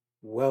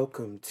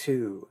Welcome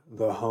to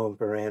the Home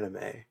for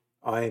Anime.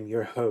 I am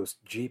your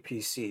host,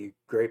 GPC,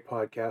 Great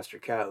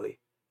Podcaster Cali,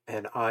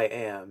 and I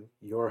am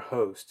your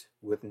host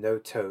with no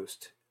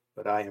toast,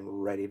 but I am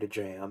ready to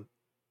jam.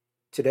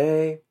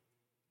 Today,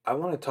 I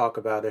want to talk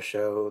about a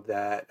show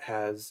that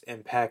has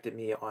impacted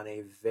me on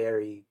a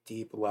very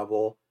deep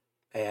level.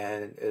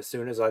 And as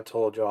soon as I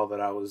told y'all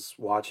that I was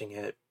watching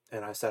it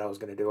and I said I was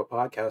going to do a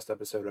podcast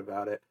episode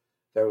about it,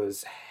 there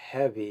was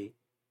heavy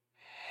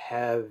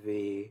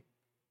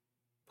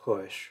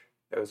push.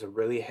 It was a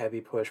really heavy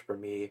push for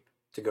me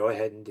to go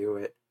ahead and do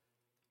it.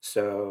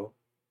 So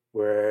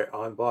we're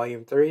on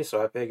volume three,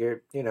 so I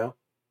figured,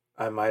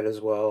 I might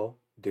as well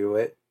do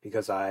it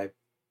because I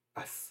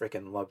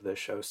freaking love this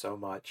show so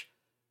much.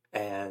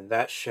 And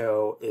that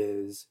show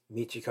is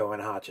Michiko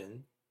and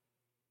Hatchin.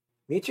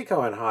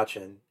 Michiko and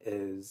Hatchin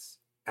is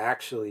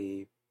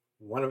actually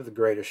one of the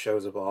greatest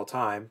shows of all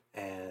time,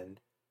 and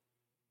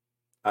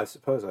I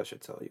suppose I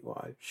should tell you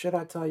why. Should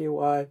I tell you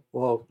why?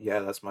 Well, yeah,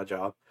 that's my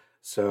job.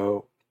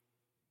 So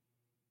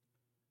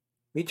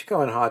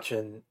Michiko and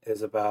Hatchin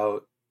is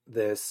about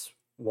this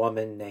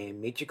woman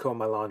named Michiko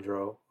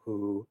Malandro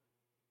who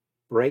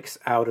breaks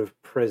out of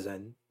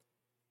prison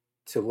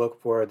to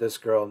look for this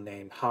girl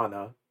named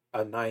Hana,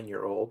 a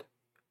 9-year old,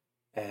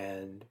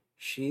 and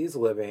she's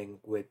living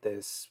with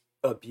this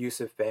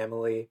abusive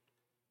family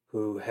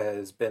who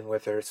has been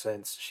with her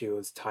since she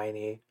was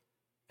tiny,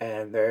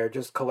 and they're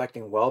just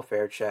collecting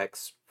welfare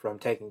checks from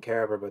taking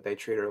care of her, but they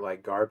treat her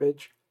like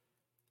garbage.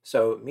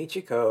 So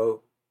Michiko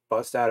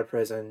busts out of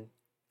prison,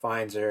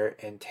 finds her,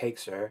 and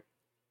takes her.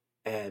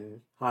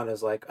 And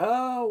Hana's like,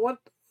 "Oh, what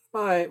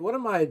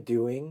am I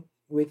doing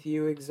with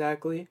you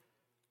exactly?"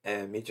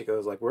 And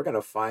Michiko's like, "We're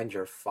gonna find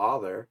your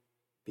father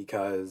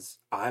because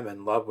I'm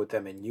in love with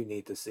him and you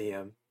need to see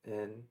him.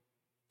 And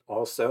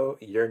also,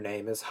 your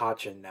name is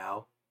Hachin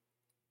now."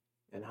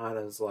 And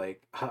Hana's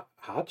like,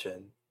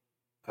 "Hachin?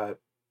 Uh,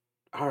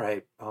 all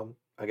right.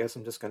 I guess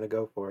I'm just gonna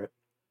go for it."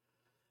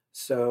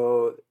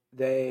 So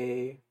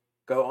they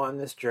go on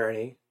this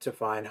journey to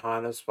find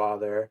Hana's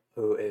father,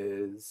 who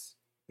is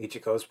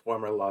Michiko's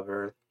former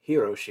lover,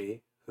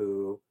 Hiroshi,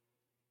 who,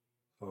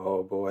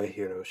 oh boy,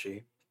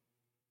 Hiroshi.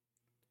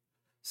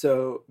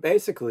 So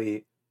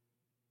basically,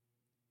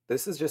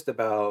 this is just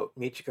about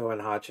Michiko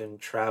and Hachin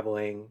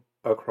traveling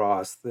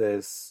across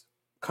this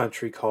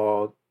country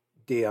called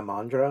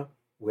Diamandra,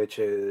 which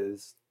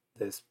is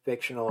this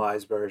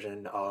fictionalized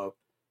version of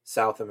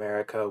South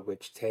America,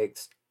 which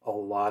takes a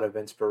lot of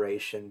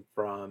inspiration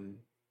from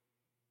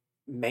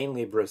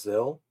mainly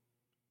Brazil.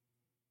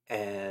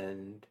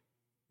 And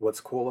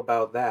what's cool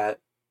about that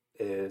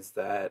is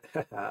that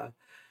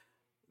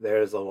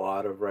there's a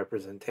lot of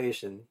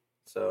representation.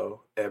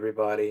 So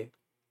everybody,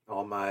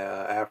 all my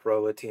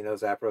Afro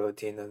Latinos, Afro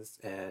Latinas,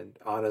 and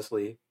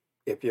honestly,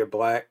 if you're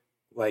black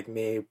like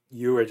me,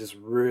 you are just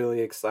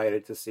really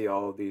excited to see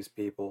all of these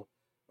people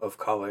of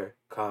color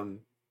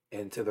come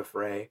into the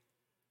fray.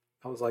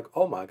 I was like,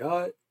 oh my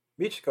God,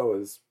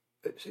 Michiko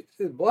she's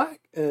black,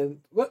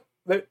 and what?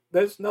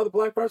 There's another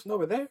black person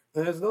over there,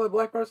 and there's another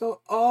black person.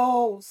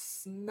 Oh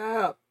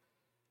snap!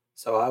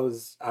 So I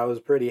was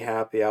pretty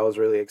happy. I was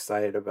really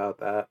excited about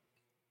that.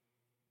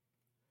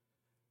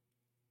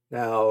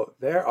 Now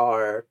there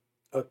are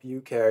a few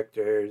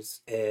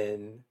characters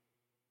in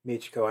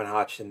Michiko and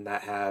Hatchin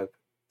that have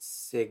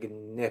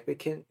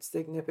significant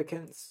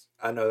significance.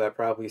 I know that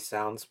probably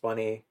sounds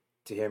funny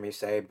to hear me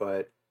say,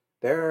 but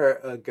there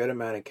are a good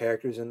amount of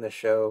characters in the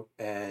show,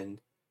 and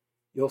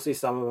you'll see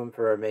some of them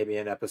for maybe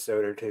an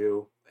episode or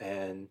two,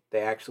 and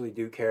they actually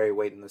do carry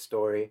weight in the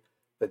story.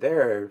 But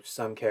there are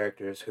some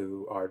characters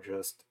who are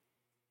just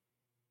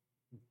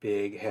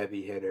big,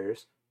 heavy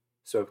hitters.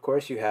 So, of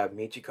course, you have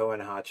Michiko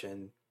and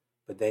Hachin,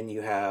 but then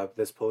you have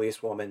this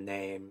policewoman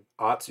named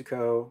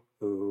Atsuko,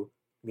 who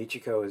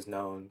Michiko has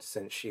known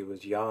since she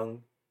was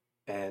young,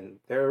 and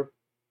they're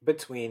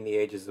between the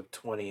ages of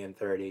 20 and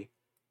 30.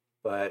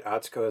 But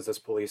Atsuko is this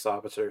police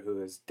officer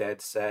who is dead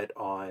set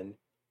on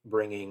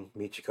bringing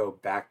Michiko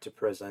back to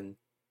prison.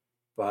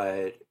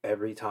 But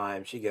every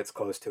time she gets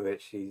close to it,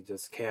 she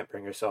just can't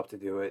bring herself to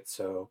do it.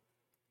 So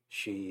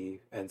she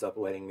ends up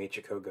letting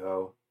Michiko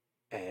go.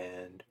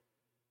 And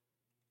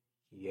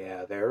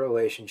yeah, their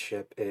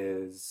relationship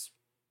is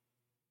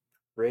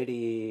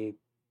pretty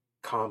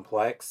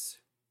complex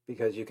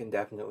because you can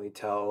definitely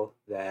tell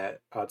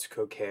that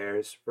Atsuko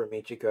cares for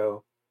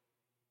Michiko,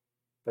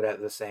 but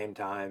at the same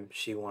time,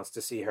 she wants to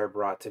see her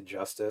brought to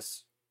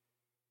justice.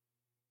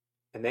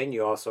 And then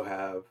you also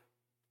have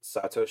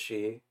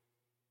Satoshi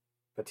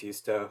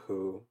Batista,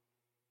 who,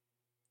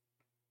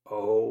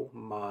 oh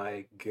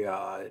my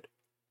god,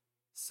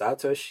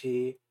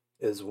 Satoshi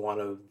is one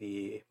of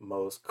the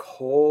most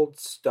cold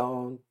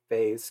stone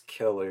face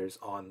killers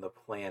on the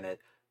planet.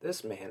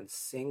 This man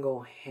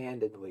single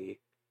handedly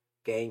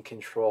gained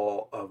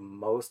control of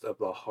most of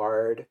the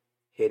hard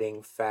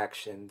hitting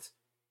factions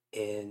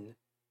in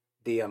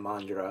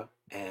Diamandra,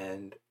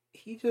 and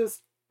he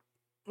just,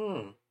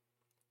 let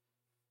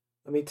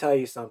me tell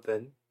you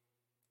something.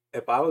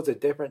 If I was a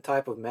different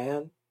type of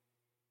man,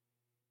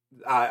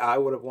 I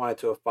would have wanted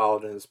to have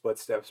followed in his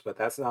footsteps, but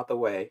that's not the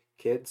way.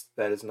 Kids,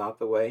 that is not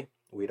the way.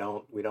 We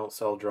don't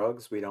sell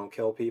drugs, we don't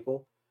kill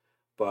people.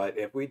 But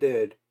if we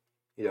did,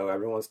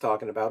 everyone's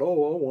talking about,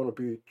 oh, I want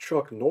to be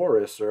Chuck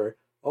Norris or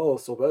oh,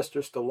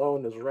 Sylvester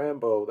Stallone is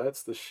Rambo.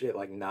 That's the shit.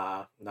 Like,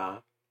 nah, nah.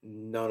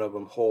 None of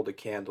them hold a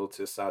candle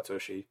to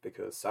Satoshi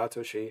because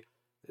Satoshi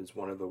is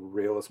one of the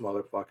realest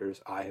motherfuckers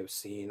I have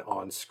seen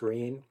on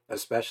screen,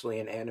 especially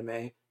in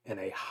anime, in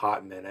a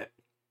hot minute.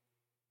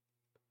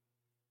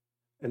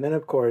 And then,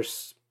 of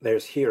course,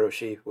 there's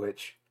Hiroshi,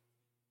 which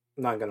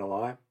I'm not gonna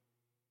lie.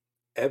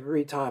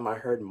 Every time I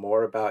heard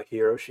more about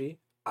Hiroshi,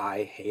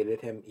 I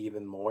hated him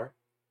even more.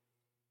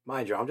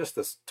 Mind you, I'm just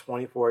this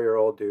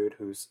 24-year-old dude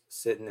who's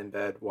sitting in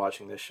bed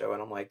watching this show,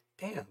 and I'm like,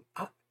 damn,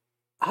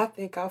 I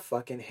think I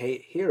fucking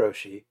hate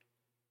Hiroshi.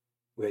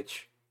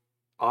 Which,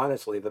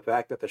 honestly, the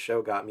fact that the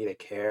show got me to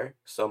care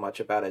so much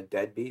about a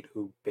deadbeat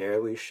who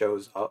barely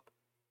shows up,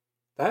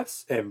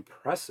 that's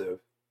impressive.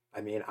 I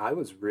mean, I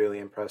was really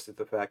impressed at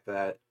the fact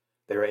that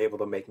they were able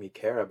to make me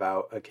care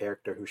about a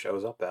character who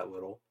shows up that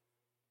little.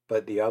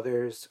 But the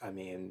others, I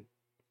mean,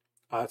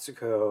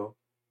 Atsuko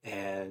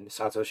and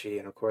Satoshi,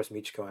 and of course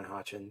Michiko and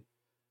Hatchin,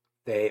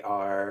 they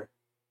are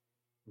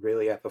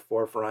really at the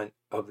forefront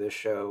of this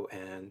show,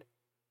 and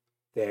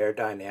their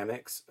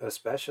dynamics,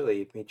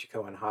 especially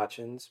Michiko and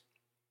Hatchin's,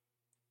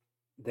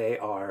 they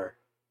are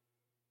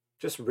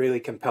just really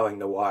compelling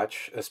to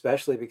watch,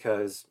 especially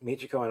because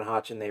Michiko and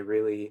Hatchin, they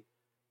really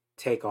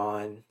take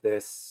on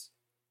this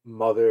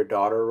mother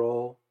daughter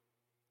role,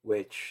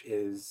 which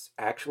is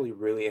actually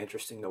really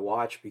interesting to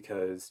watch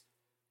because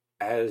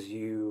as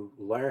you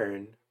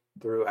learn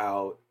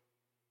throughout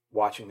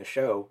watching the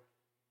show,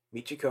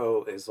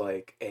 Michiko is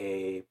like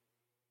a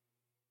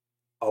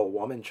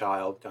woman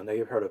child. I know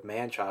you've heard of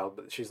man child,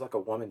 but she's like a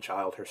woman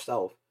child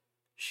herself.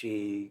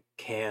 She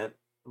can't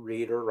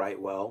read or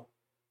write well,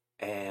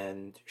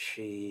 and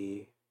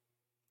she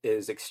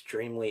is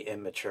extremely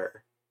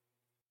immature.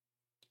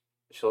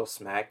 She'll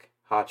smack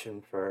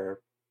Hachin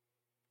for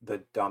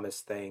the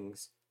dumbest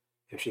things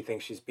if she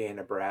thinks she's being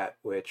a brat,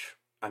 which,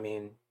 I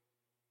mean,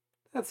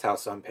 that's how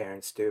some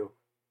parents do.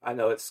 I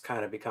know it's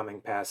kind of becoming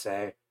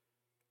passe,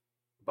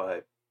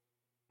 but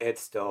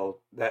it's still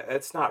that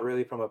it's not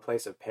really from a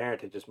place of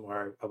parentage, it's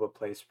more of a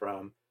place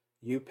from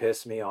you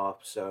piss me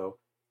off, so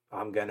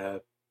I'm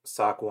gonna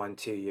sock one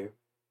to you.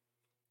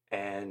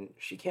 And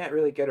she can't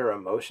really get her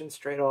emotions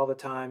straight all the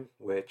time,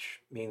 which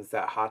means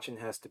that Hachin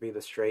has to be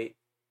the straight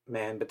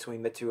man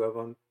between the two of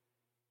them,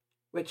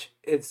 which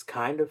is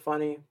kind of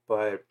funny,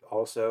 but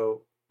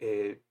also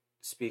it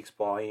speaks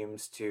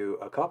volumes to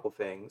a couple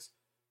things.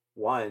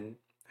 One,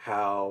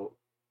 how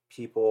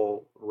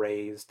people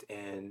raised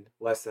in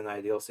less than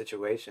ideal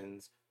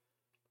situations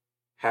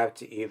have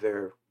to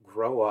either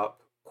grow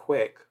up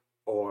quick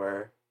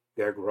or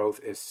their growth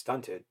is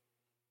stunted.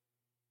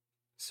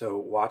 So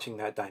watching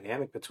that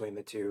dynamic between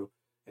the two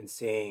and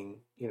seeing,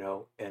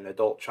 an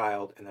adult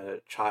child and a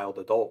child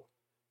adult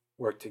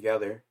work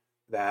together,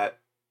 that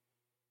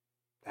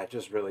that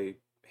just really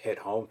hit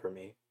home for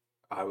me.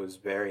 I was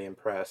very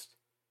impressed.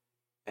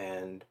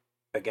 And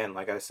again,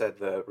 like I said,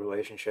 the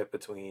relationship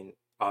between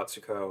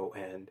Atsuko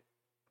and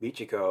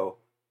Michiko,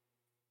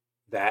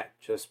 that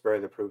just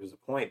further proves the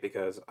point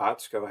because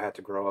Atsuko had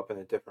to grow up in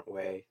a different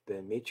way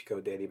than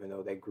Michiko did, even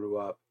though they grew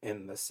up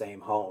in the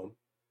same home.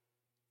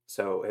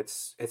 So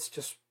it's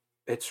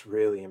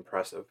really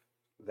impressive.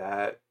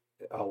 That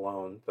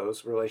alone,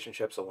 those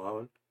relationships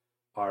alone,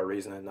 are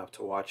reason enough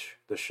to watch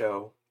the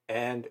show.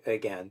 And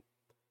again,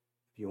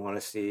 if you want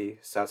to see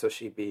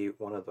Satoshi be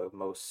one of the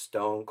most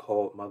stone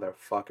cold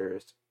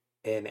motherfuckers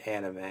in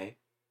anime,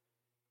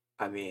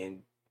 I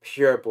mean,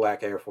 pure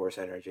Black Air Force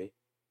energy.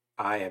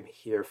 I am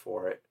here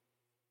for it.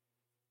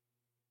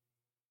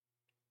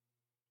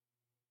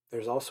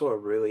 There's also a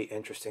really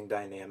interesting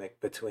dynamic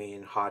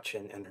between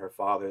Hachin and her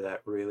father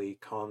that really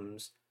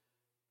comes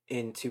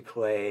into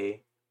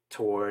play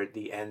toward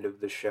the end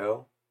of the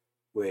show,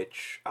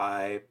 which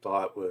I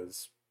thought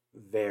was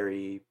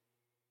very,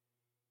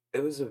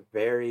 it was a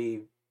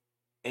very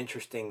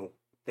interesting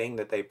thing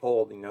that they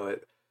pulled.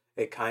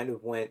 It kind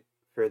of went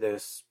for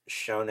this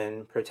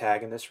shonen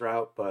protagonist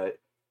route, but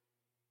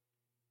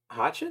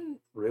Hachin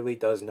really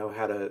does know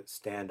how to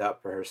stand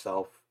up for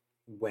herself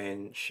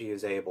when she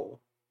is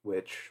able,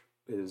 which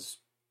is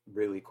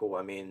really cool.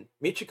 I mean,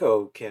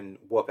 Michiko can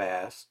whoop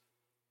ass,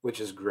 which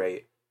is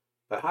great,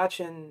 but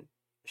Hachin,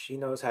 she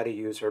knows how to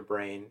use her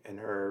brain and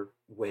her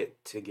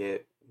wit to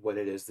get what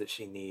it is that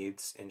she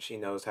needs, and she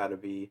knows how to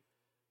be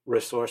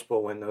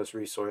resourceful when those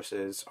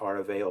resources are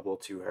available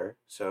to her.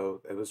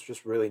 So it was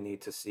just really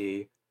neat to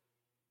see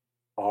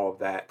all of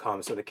that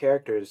come. So the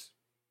characters,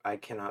 I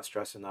cannot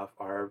stress enough,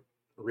 are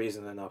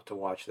reason enough to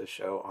watch this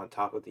show on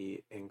top of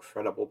the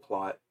incredible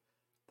plot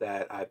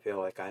that I feel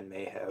like I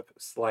may have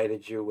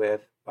slighted you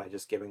with by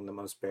just giving the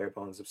most bare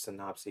bones of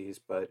synopses,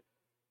 but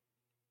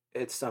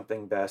it's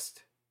something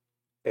best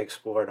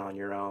explored on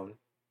your own,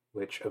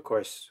 which, of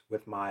course,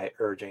 with my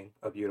urging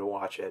of you to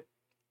watch it.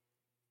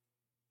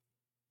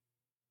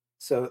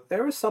 So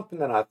there was something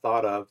that I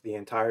thought of the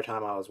entire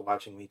time I was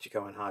watching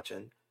Michiko and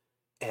Hatchin,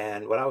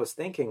 and what I was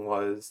thinking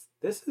was,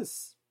 this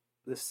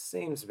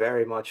seems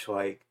very much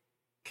like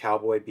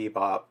Cowboy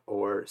Bebop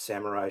or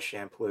Samurai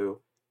Champloo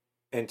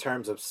in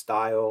terms of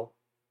style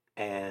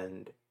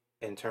and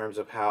in terms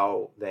of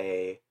how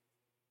they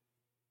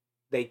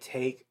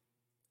take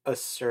a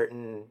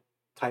certain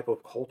type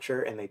of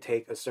culture and they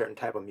take a certain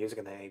type of music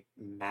and they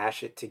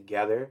mash it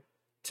together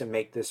to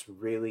make this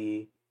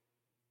really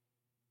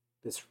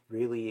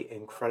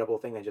incredible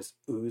thing that just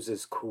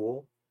oozes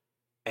cool.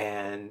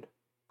 And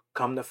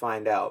come to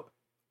find out,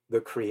 the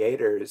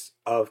creators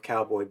of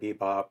Cowboy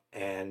Bebop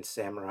and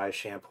Samurai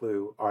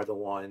Champloo are the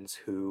ones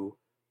who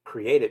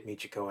created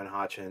Michiko and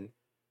Hatchin.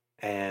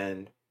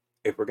 And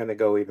if we're going to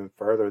go even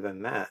further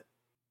than that,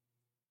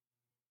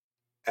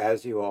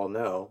 as you all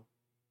know,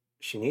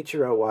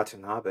 Shinichiro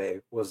Watanabe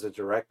was the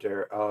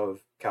director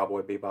of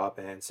Cowboy Bebop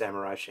and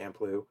Samurai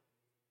Champloo,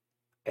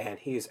 and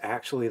he's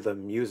actually the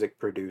music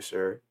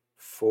producer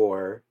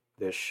for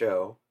this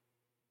show,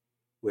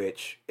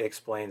 which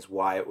explains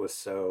why it was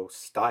so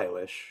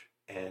stylish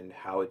and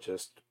how it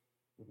just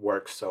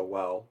works so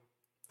well.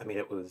 I mean,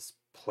 it was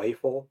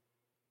playful,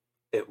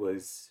 it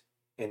was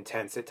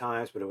intense at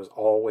times, but it was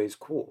always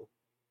cool.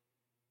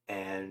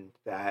 And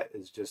that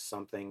is just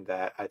something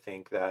that I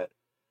think that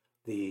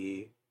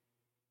the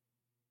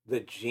the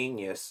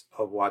genius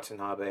of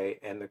Watanabe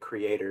and the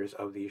creators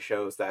of these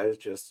shows, that is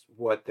just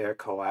what their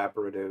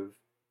collaborative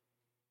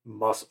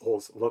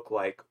muscles look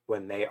like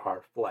when they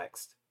are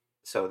flexed.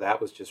 So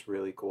that was just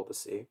really cool to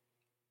see.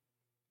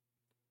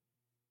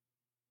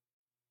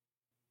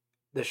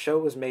 The show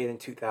was made in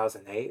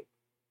 2008,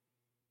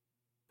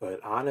 but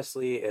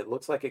honestly, it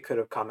looks like it could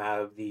have come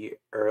out of the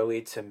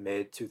early to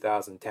mid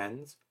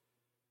 2010s.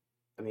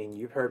 I mean,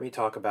 you've heard me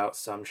talk about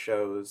some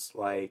shows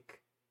like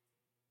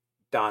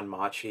Don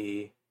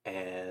Machi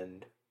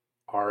and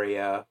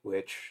Aria,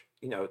 which,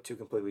 two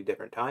completely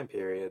different time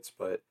periods,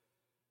 but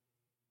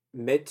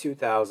mid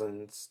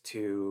 2000s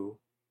to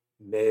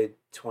mid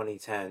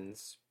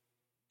 2010s,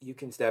 you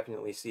can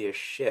definitely see a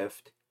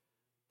shift.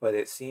 But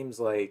it seems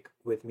like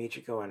with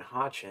Michiko and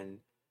Hatchin,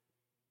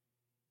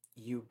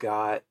 you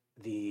got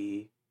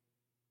the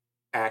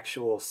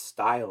actual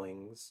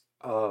stylings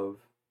of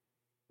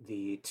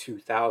the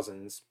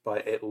 2000s,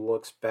 but it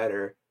looks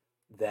better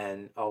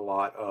than a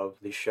lot of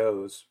the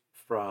shows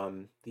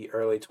from the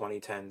early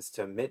 2010s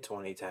to mid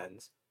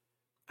 2010s.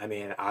 I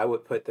mean, I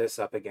would put this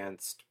up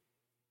against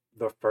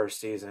the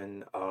first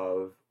season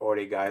of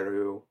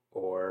Origairu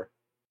or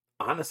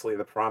honestly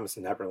The Promised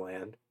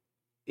Neverland,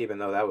 even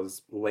though that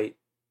was late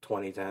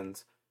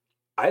 2010s.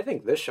 I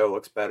think this show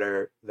looks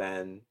better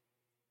than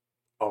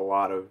a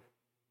lot of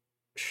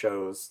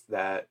shows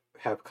that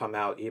have come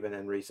out even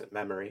in recent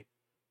memory.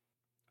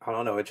 I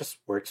don't know, it just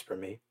works for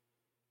me.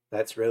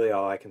 That's really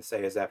all I can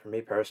say, is that for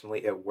me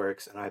personally, it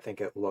works and I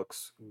think it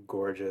looks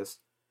gorgeous.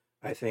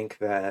 I think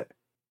that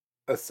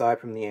aside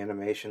from the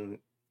animation,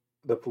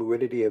 the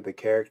fluidity of the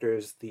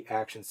characters, the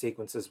action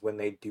sequences when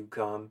they do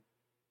come,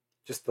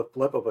 just the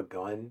flip of a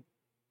gun,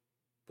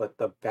 but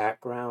the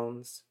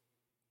backgrounds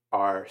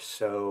are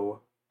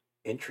so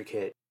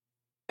intricate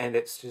and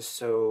it's just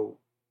so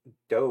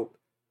dope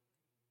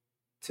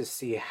to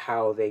see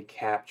how they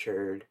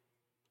captured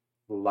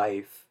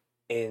life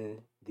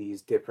in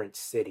these different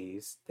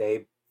cities.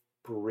 They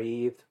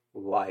breathed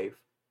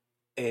life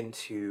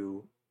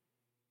into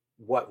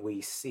what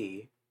we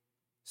see.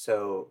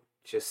 So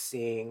just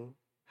seeing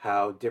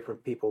how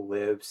different people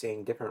live,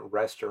 seeing different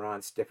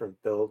restaurants,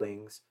 different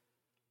buildings,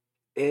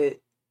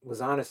 it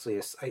was honestly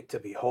a sight to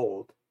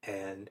behold.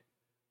 And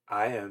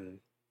I am,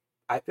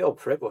 I feel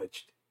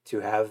privileged to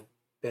have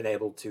been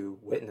able to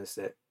witness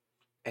it.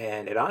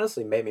 And it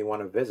honestly made me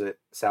want to visit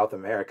South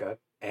America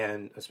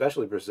and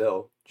especially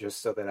Brazil,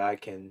 just so that I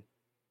can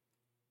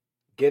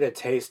get a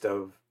taste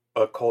of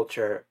a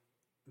culture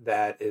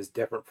that is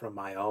different from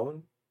my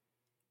own,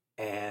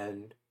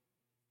 and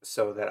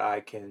so that I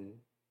can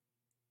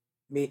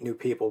meet new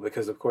people,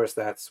 because of course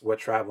that's what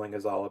traveling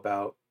is all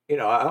about.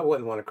 I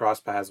wouldn't want to cross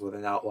paths with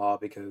an outlaw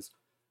because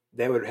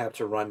they would have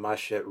to run my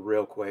shit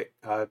real quick.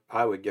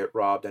 I would get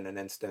robbed in an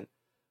instant,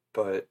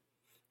 but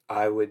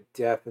I would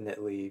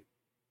definitely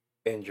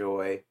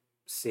enjoy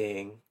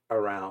seeing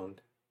around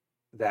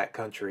that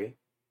country,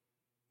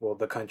 well,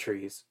 the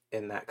countries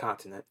in that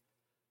continent.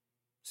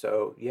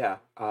 So, yeah,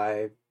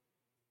 I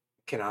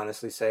can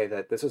honestly say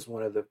that this is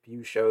one of the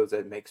few shows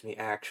that makes me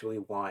actually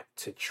want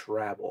to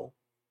travel,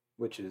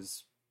 which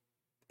is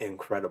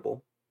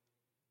incredible.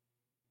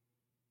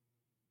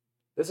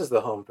 This is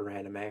the home for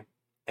anime,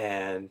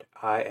 and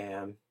I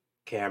am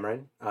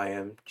Cameron. I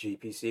am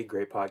GPC,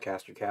 Great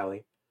Podcaster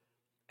Cali.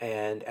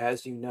 And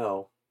as you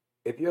know,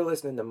 if you're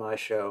listening to my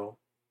show,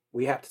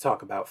 we have to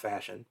talk about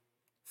fashion.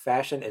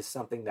 Fashion is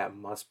something that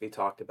must be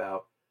talked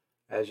about.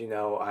 As you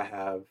know, I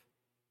have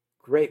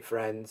great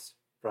friends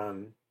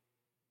from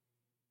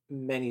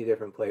many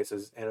different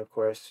places. And of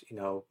course,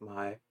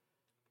 my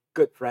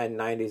good friend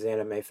 90s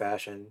Anime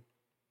Fashion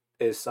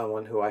is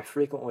someone who I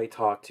frequently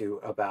talk to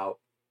about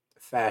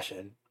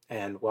fashion.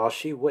 And while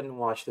she wouldn't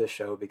watch this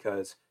show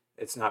because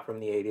it's not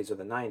from the 80s or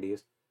the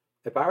 90s,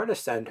 if I were to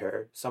send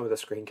her some of the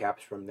screen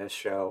caps from this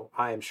show,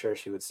 I am sure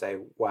she would say,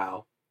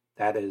 wow,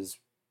 that is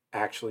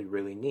actually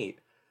really neat.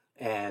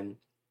 And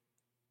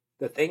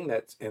the thing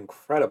that's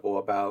incredible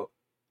about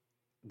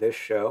this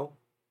show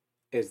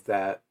is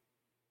that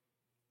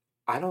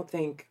I don't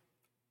think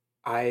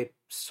I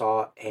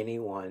saw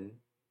anyone,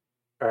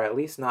 or at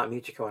least not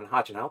Michiko and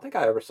Hatchin. I don't think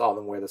I ever saw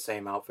them wear the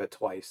same outfit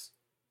twice,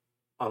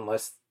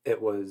 unless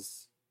it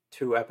was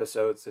two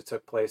episodes that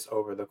took place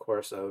over the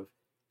course of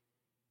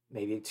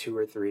maybe 2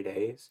 or 3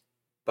 days.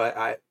 But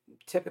I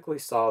typically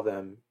saw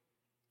them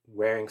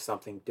wearing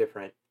something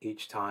different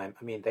each time.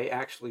 I mean, they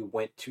actually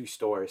went to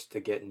stores to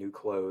get new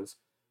clothes,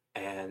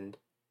 and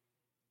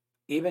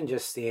even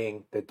just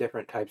seeing the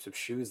different types of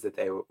shoes that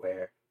they would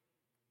wear,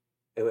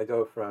 it would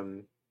go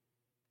from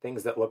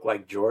things that look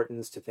like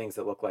Jordans to things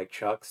that look like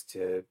Chucks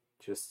to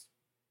just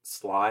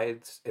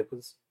slides. It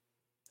was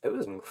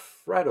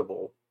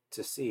incredible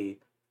to see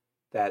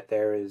that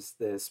there is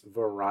this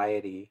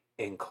variety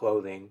in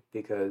clothing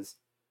because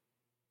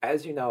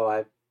as you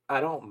know,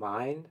 I don't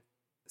mind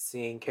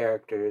seeing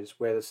characters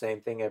wear the same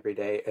thing every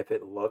day if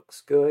it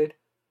looks good,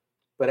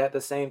 but at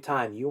the same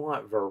time, you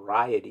want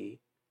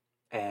variety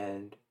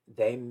and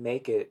they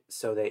make it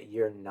so that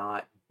you're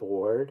not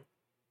bored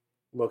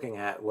looking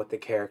at what the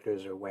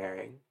characters are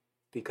wearing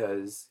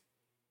because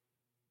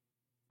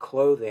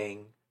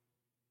clothing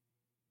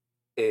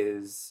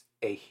is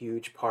a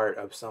huge part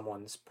of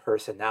someone's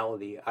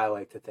personality. I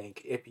like to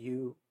think if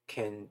you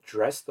can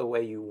dress the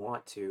way you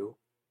want to,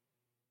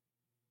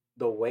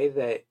 the way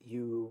that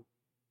you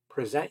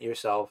present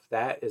yourself,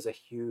 that is a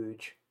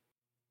huge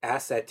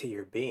asset to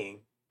your being.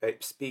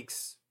 It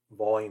speaks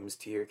volumes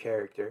to your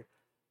character.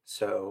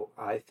 So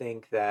I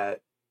think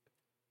that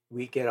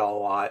we get a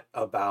lot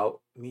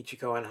about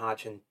Michiko and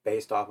Hatchin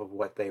based off of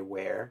what they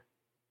wear.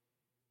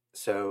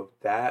 So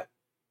that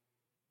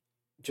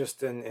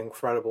just an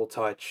incredible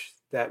touch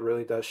that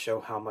really does show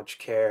how much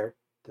care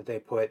that they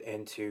put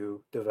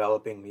into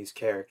developing these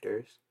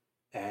characters.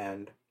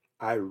 And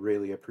I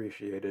really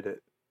appreciated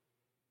it.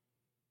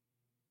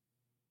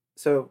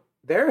 So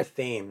there are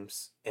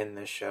themes in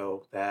this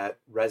show that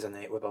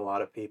resonate with a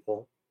lot of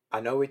people. I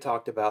know we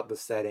talked about the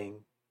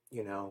setting,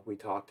 we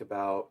talked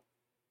about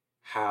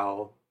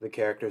how the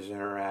characters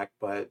interact,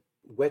 but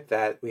with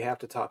that, we have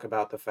to talk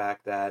about the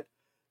fact that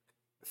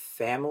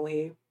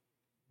family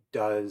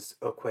does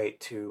equate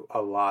to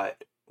a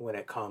lot when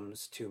it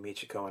comes to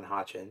Michiko and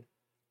Hatchin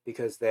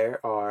because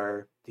there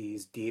are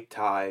these deep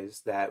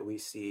ties that we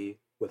see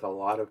with a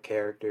lot of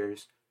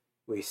characters.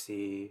 We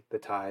see the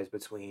ties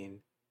between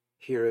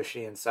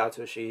Hiroshi and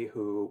Satoshi,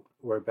 who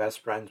were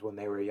best friends when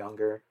they were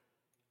younger.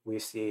 We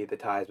see the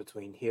ties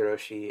between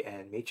Hiroshi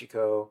and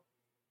Michiko,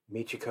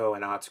 Michiko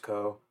and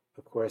Atsuko,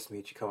 of course,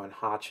 Michiko and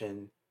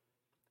Hatchin.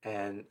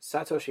 And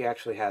Satoshi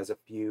actually has a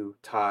few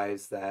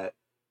ties that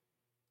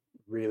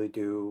really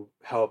do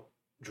help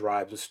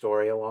drive the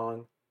story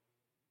along.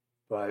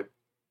 But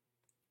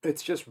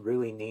it's just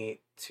really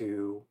neat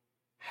to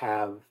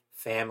have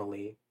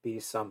family be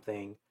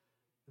something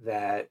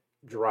that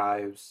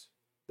drives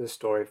the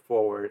story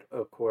forward.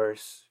 Of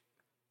course,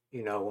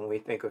 when we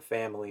think of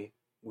family,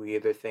 we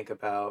either think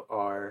about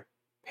our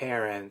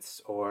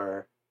parents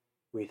or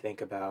we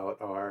think about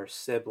our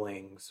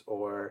siblings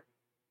or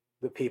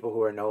the people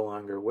who are no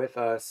longer with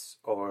us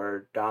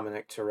or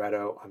Dominic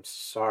Toretto. I'm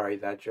sorry,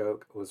 that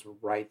joke was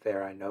right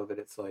there. I know that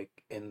it's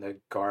like in the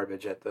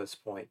garbage at this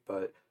point,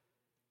 but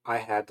I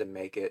had to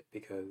make it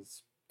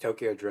because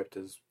Tokyo Drift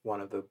is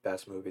one of the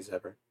best movies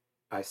ever.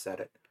 I said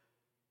it.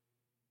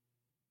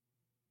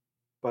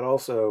 But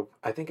also,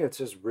 I think it's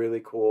just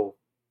really cool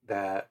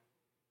that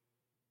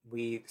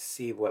we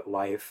see what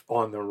life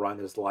on the run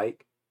is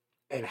like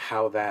and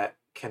how that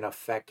can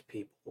affect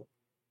people.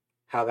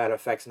 How that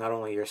affects not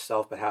only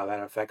yourself, but how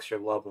that affects your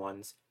loved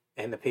ones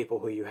and the people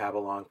who you have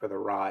along for the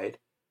ride.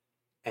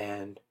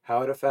 And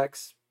how it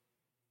affects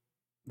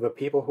the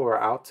people who are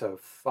out to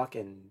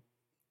fucking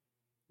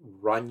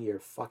run your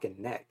fucking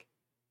neck.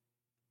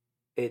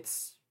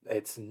 It's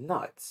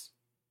nuts.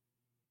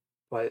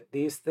 But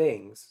these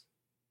things,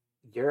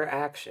 your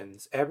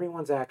actions,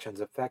 everyone's actions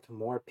affect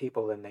more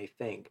people than they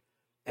think,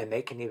 and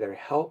they can either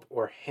help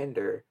or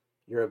hinder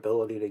your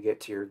ability to get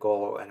to your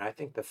goal. And I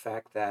think the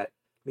fact that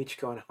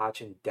Michiko and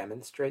Hatchin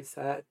demonstrates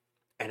that,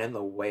 and in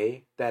the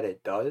way that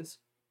it does,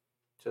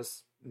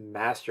 just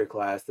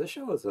masterclass. This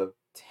show is a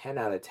 10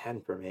 out of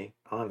 10 for me,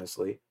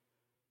 honestly.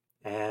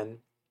 And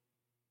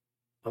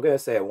I'm going to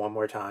say it one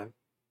more time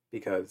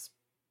because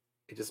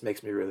it just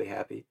makes me really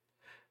happy.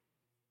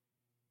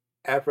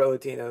 Afro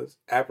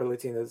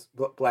Latinos,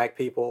 black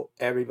people,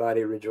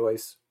 everybody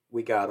rejoice.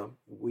 We got them.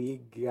 We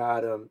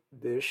got them.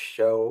 This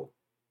show,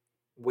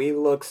 we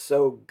look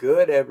so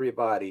good,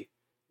 everybody.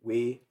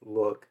 We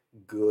look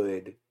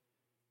good.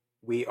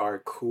 We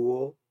are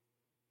cool.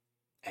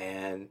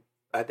 And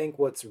I think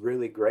what's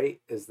really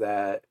great is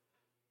that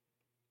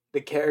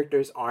the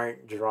characters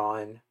aren't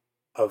drawn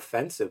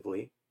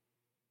offensively.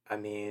 I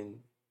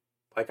mean,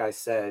 like I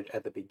said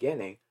at the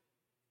beginning,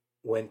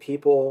 when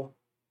people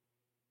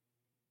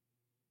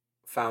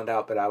found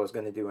out that I was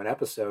going to do an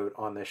episode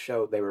on this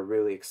show, they were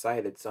really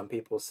excited. Some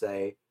people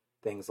say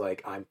things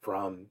like, I'm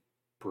from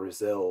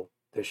Brazil.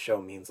 This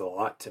show means a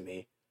lot to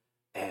me.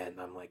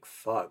 And I'm like,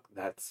 fuck,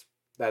 that's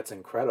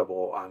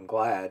incredible. I'm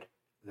glad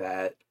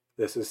that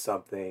this is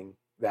something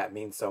that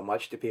means so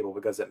much to people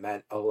because it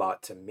meant a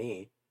lot to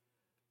me.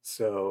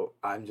 So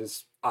I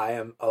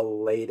am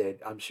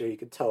elated. I'm sure you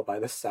can tell by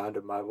the sound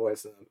of my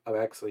voice. And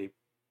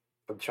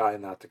I'm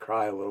trying not to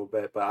cry a little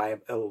bit, but I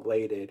am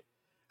elated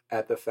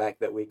at the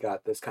fact that we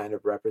got this kind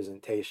of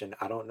representation.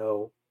 I don't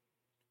know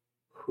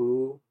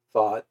who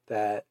thought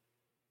that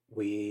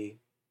we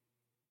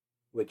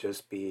would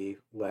just be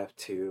left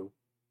to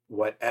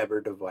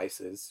whatever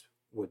devices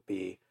would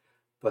be.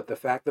 But the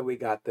fact that we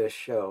got this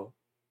show,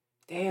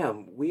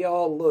 damn, we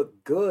all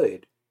look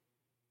good.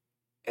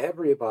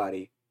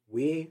 Everybody,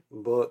 we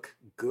look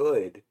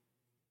good.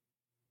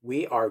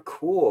 We are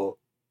cool.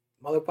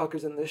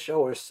 Motherfuckers in this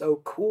show are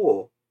so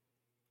cool.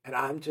 And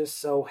I'm just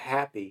so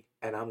happy.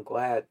 And I'm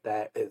glad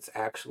that it's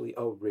actually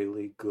a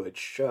really good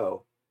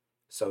show.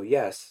 So,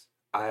 yes,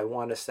 I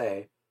want to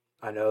say,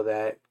 I know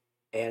that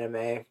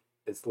anime,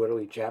 it's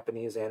literally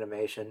Japanese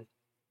animation.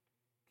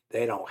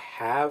 They don't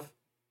have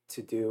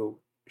to do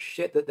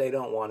shit that they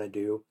don't want to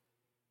do,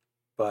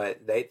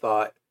 but they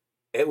thought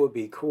it would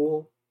be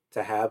cool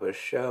to have a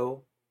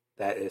show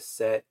that is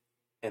set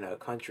in a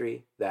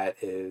country that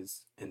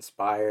is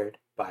inspired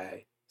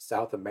by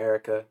South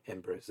America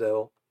and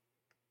Brazil,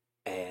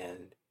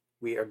 and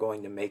we are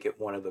going to make it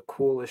one of the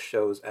coolest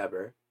shows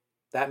ever.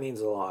 That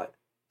means a lot.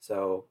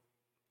 So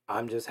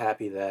I'm just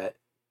happy that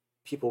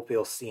people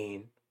feel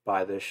seen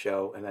by this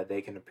show and that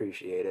they can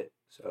appreciate it.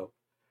 So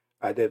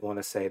I did want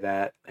to say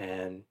that.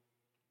 And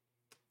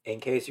in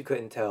case you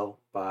couldn't tell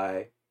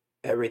by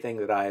everything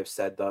that I have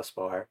said thus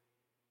far,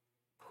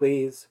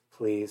 please,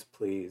 please,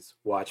 please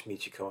watch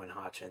Michiko and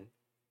Hatchin.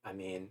 I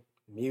mean,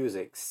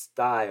 music,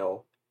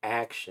 style,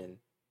 action,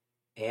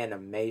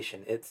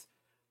 animation.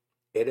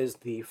 It is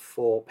the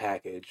full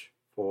package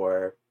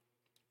for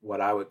what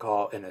I would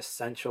call an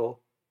essential,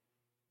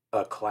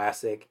 a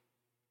classic,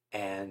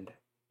 and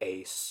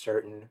a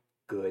certain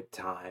good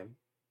time.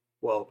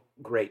 Well,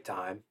 great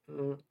time,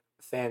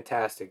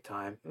 fantastic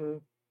time,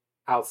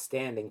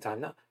 outstanding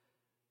time, not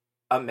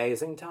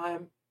amazing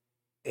time,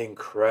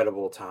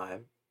 incredible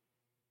time.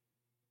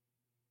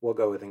 We'll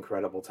go with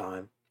incredible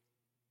time.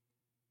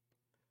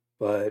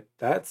 But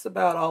that's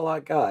about all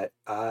I got.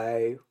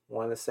 I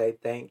want to say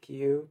thank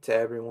you to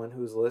everyone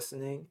who's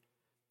listening.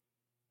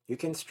 You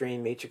can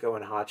stream Michiko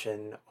and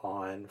Hatchin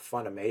on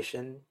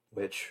Funimation,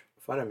 which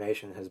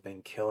Funimation has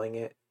been killing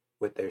it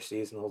with their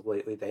seasonals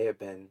lately. They have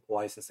been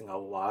licensing a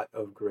lot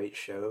of great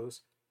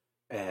shows,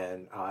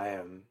 and I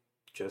am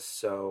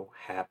just so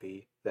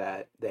happy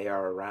that they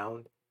are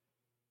around.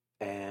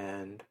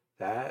 And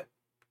that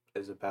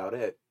is about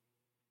it.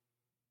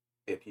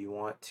 If you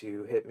want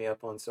to hit me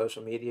up on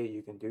social media,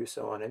 you can do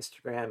so on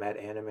Instagram at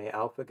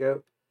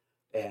AnimeAlphaGoat.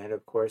 And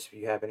of course, if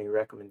you have any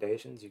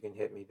recommendations, you can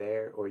hit me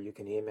there or you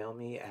can email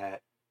me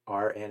at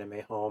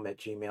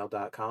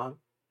ouranimehome@gmail.com.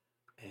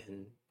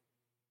 And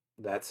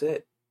that's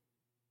it.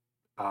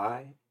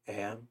 I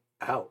am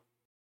out.